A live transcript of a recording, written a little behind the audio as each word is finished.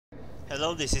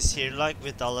Hello, this is HerdULiek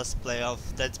with our Let's Play of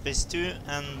Dead Space 2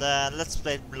 and Let's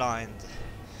Play it blind.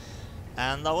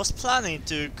 And I was planning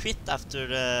to quit after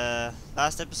the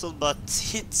last episode, but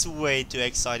it's way too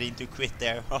exciting to quit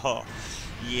there. Oh,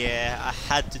 yeah, I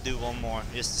had to do one more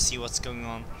just to see what's going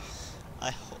on.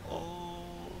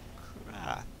 Oh,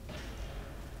 crap.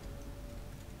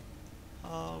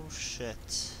 Oh,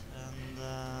 shit. And,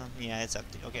 yeah, it's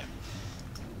empty. Okay.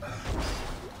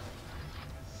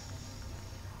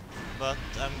 But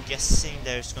I'm guessing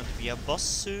there's going to be a boss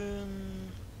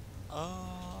soon.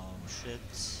 Oh shit.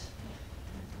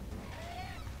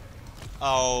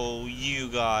 Oh, you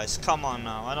guys, come on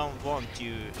now. I don't want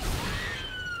you.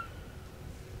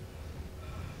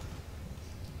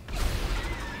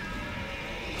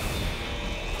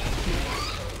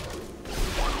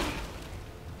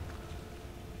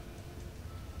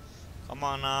 Come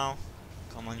on now.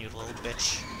 Come on, you little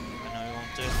bitch. I know you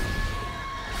want to.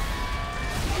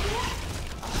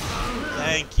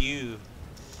 Thank you.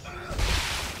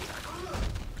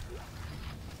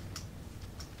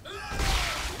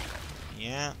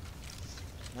 Yeah,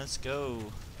 let's go.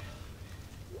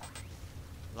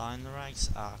 Line the rags.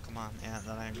 Ah, come on. Yeah,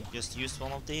 then I just used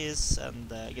one of these and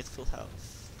get full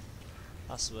health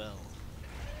as well.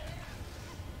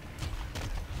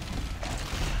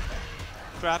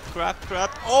 Crap, crap,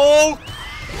 crap. Oh!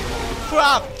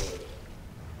 Crap!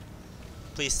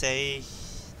 Please say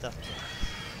that.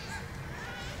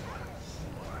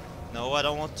 No, I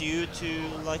don't want you to,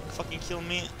 like, fucking kill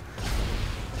me.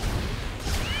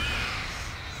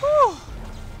 Whew.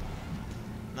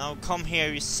 Now come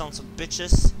here, you sons of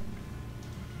bitches.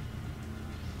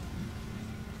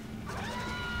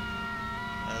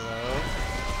 Hello?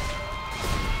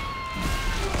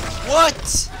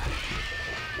 What?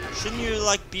 Shouldn't you,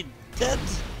 like, be dead?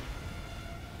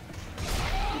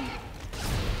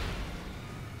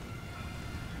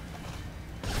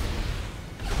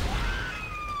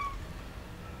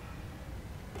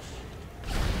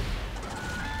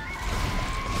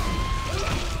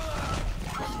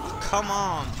 Come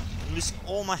on! I'm losing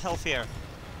all my health here.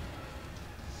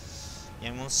 Yeah,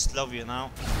 I'm gonna slove you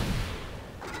now.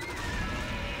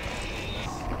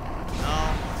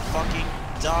 No, fucking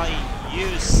die,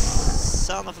 you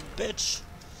son of a bitch!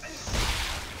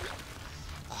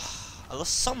 I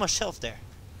lost so much health there.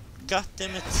 God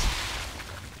damn it!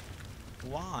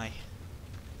 Why?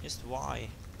 Just why?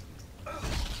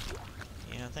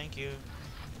 Yeah, thank you.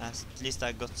 At least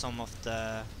I got some of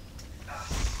the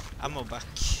ammo back.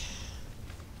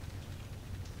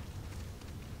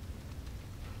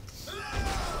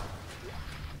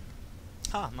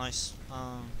 Ah, nice.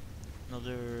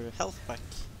 Another health pack.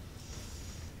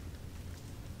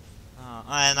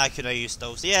 And I could have used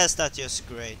those. Yes, that's just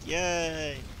great.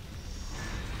 Yay!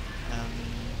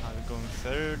 Are we going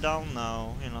further down?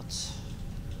 No, you're not.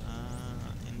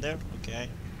 In there? Okay.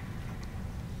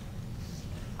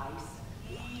 I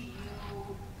see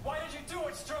you. Why did you do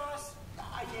it, Strauss?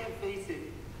 I can't face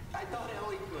it. I thought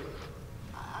Ellie could.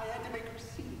 I had to make her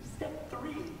see step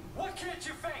 3. What can't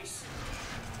you face?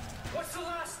 What's the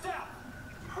last step?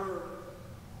 Her.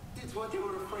 It's what they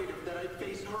were afraid of, that I'd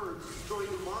face her destroying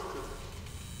the marker.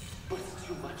 But it's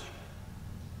too much.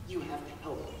 You have to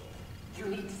help. You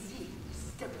need to see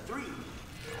step 3.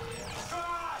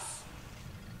 Strauss!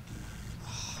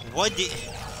 What did...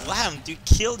 Wow, you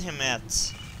killed him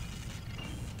at...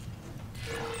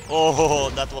 Oh,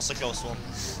 that was a close one.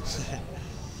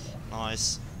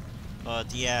 Nice.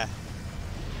 But yeah.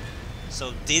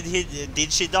 So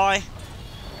did she die?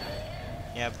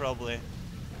 Yeah, probably.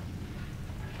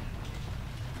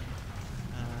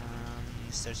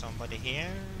 Is there somebody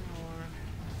here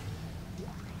or?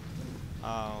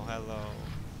 Oh, hello.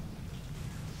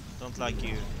 Don't like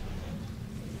you.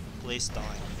 Please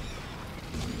die.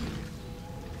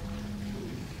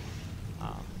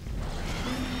 Ah.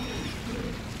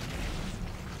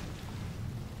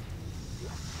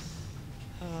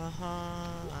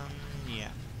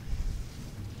 Yeah.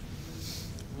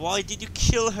 Why did you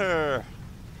kill her?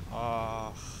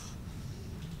 Ah,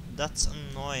 that's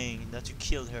annoying that you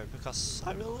killed her, because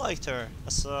I really liked her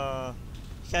as a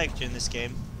character in this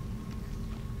game.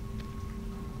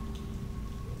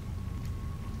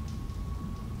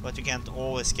 But you can't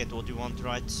always get what you want,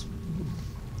 right?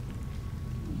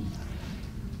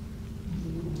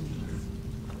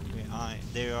 Okay,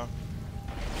 there you are.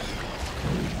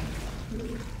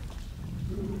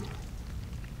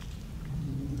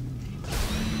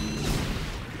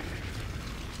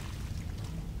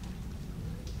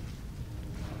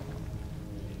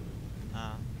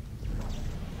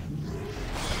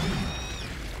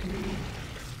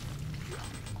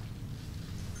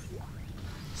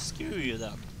 Screw you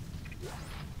then.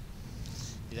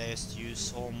 Did I just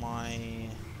use all my...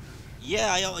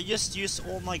 Yeah, I just used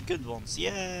all my good ones.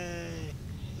 Yay!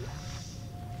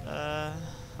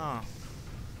 Huh.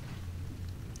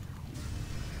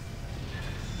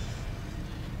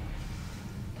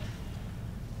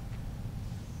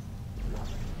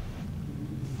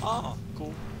 Oh,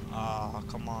 cool. Ah,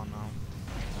 come on now.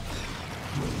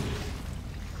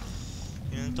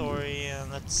 Inventory,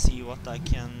 and let's see what I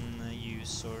can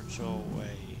use or throw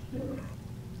away.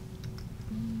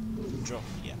 Drop,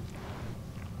 yeah.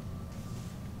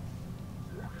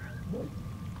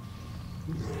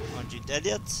 Aren't you dead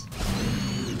yet?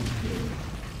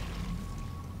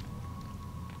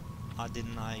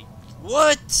 Didn't I?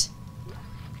 What?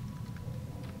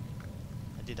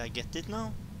 Did I get it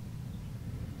now?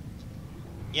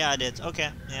 Yeah, I did. Okay,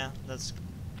 yeah, that's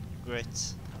great.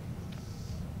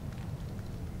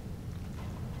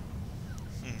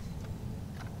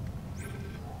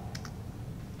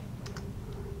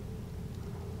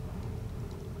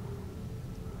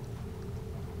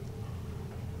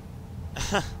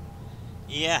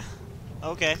 Yeah,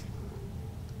 okay.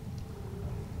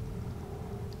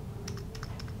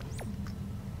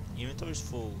 Inventory's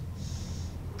full.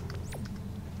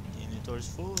 Inventory's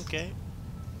full, okay.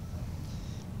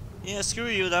 Yeah, screw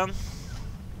you then.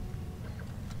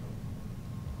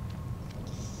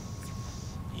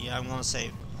 Yeah, I'm gonna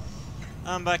save.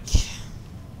 I'm back.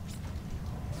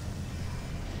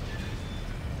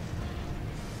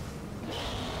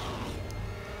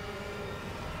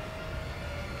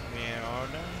 Where are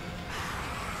they?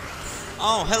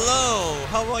 Oh, hello!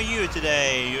 How are you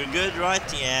today? You're good, right?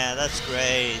 Yeah, that's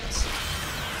great.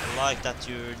 I like that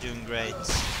you're doing great.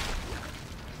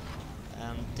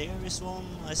 And there is one,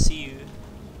 I see you.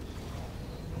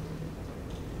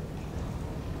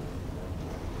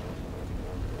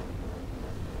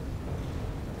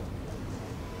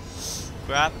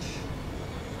 Crap.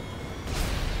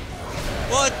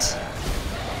 What?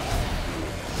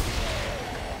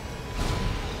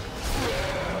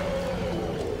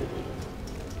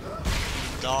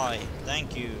 Die,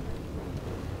 thank you.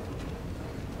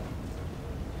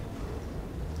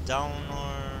 Down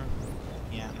or...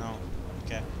 yeah, no.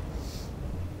 Okay.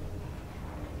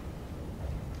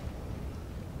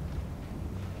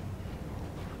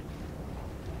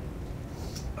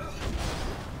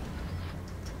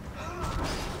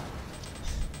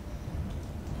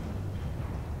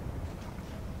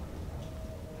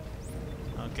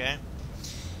 Okay.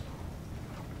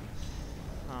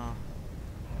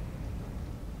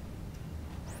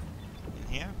 In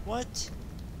here? What?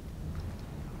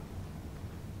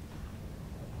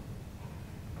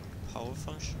 Power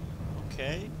function?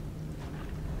 Okay.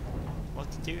 What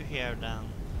to do here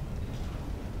then?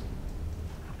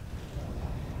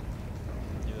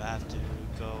 Do I have to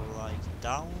go like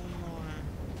down or?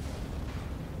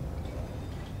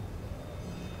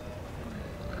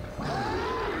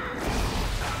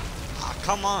 Ah,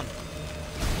 come on!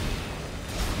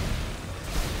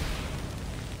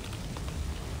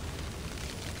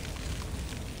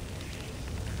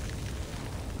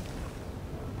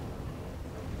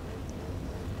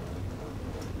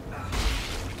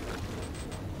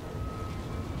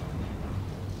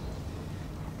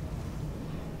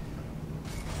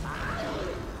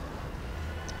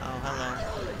 Oh, hello.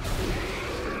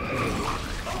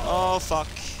 Oh, fuck.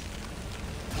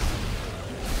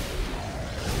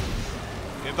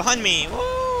 You're behind me! Woo!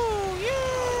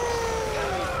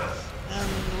 Yeah! And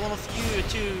one of you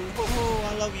too! Woohoo!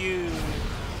 I love you!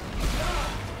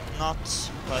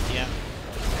 Not, but yeah.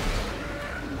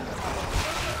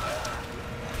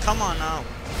 Come on now!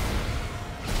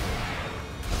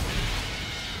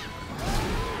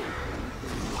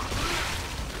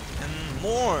 And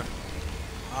more!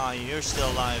 Ah, you're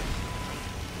still alive.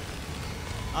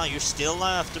 Ah, you're still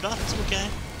alive after that? Okay.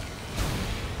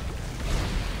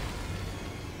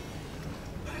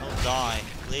 Oh, die.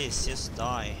 Please, just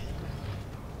die.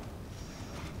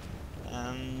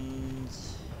 And...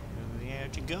 where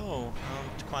to go? I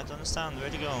don't quite understand where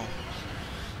to go.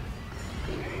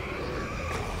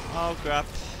 Oh, crap.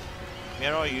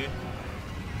 Where are you?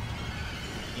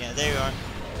 Yeah, there you are.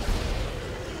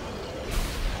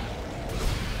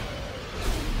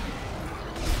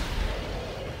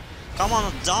 Come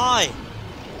on, die!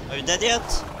 Are you dead yet?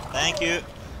 Thank you.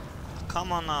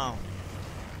 Come on now.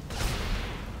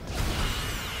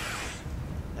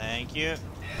 Thank you.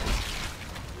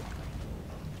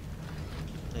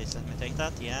 Please let me take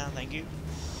that. Yeah, thank you.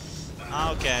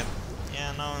 Ah, okay.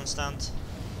 Yeah, now I understand.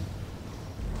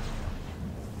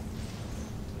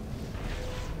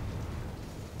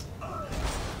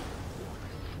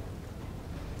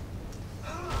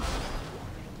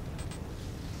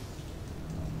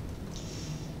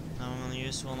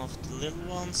 use one of the little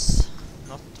ones,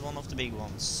 not one of the big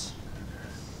ones.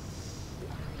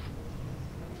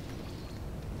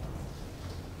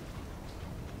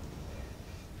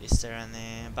 Is there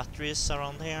any batteries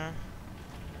around here?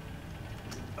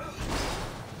 Oh,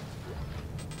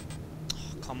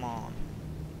 come on.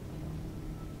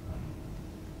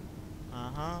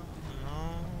 Uh-huh, no.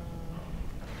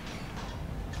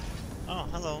 Oh,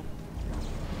 hello.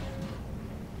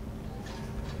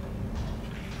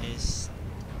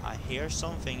 I hear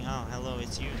something. Oh, hello,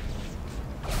 it's you.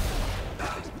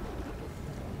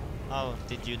 Oh,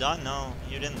 did you die? No,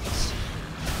 you didn't.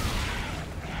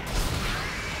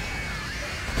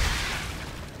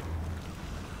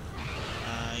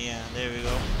 Yeah, there we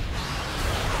go.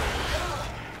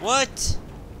 What?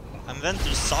 I went to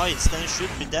the sides, then you should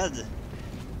be dead.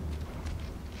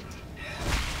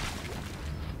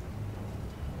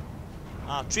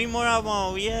 Ah, 3 more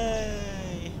ammo,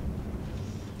 yay!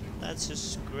 That's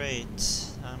just great.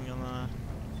 I'm gonna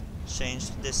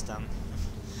change this then.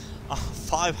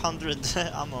 500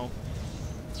 ammo.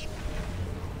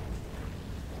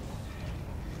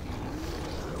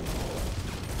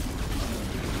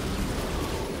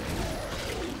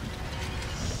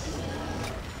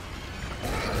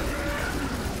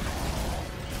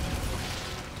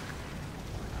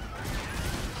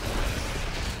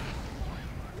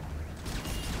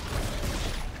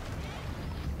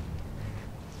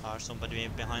 Are somebody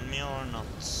behind me or not?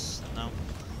 No.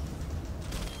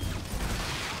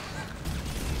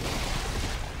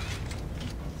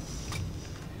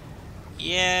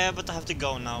 Yeah, but I have to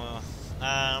go now.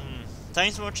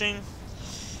 Thanks for watching.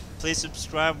 Please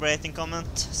subscribe, rate and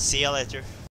comment. See ya later.